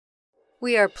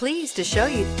We are pleased to show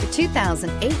you the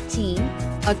 2018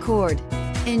 Accord.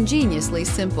 Ingeniously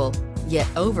simple, yet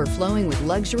overflowing with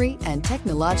luxury and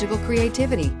technological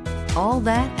creativity. All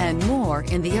that and more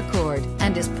in the Accord,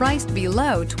 and is priced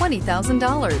below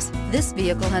 $20,000. This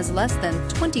vehicle has less than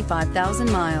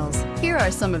 25,000 miles. Here are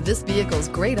some of this vehicle's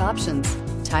great options: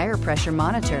 tire pressure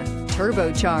monitor,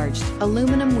 turbocharged,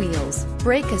 aluminum wheels,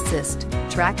 brake assist,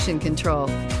 traction control,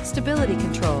 stability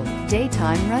control,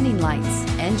 daytime running lights,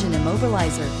 engine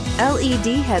immobilizer,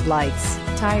 LED headlights,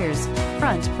 tires,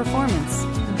 front performance.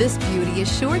 This beauty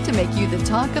is sure to make you the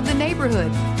talk of the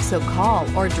neighborhood, so call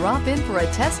or drop in for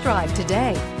a test drive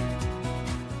today.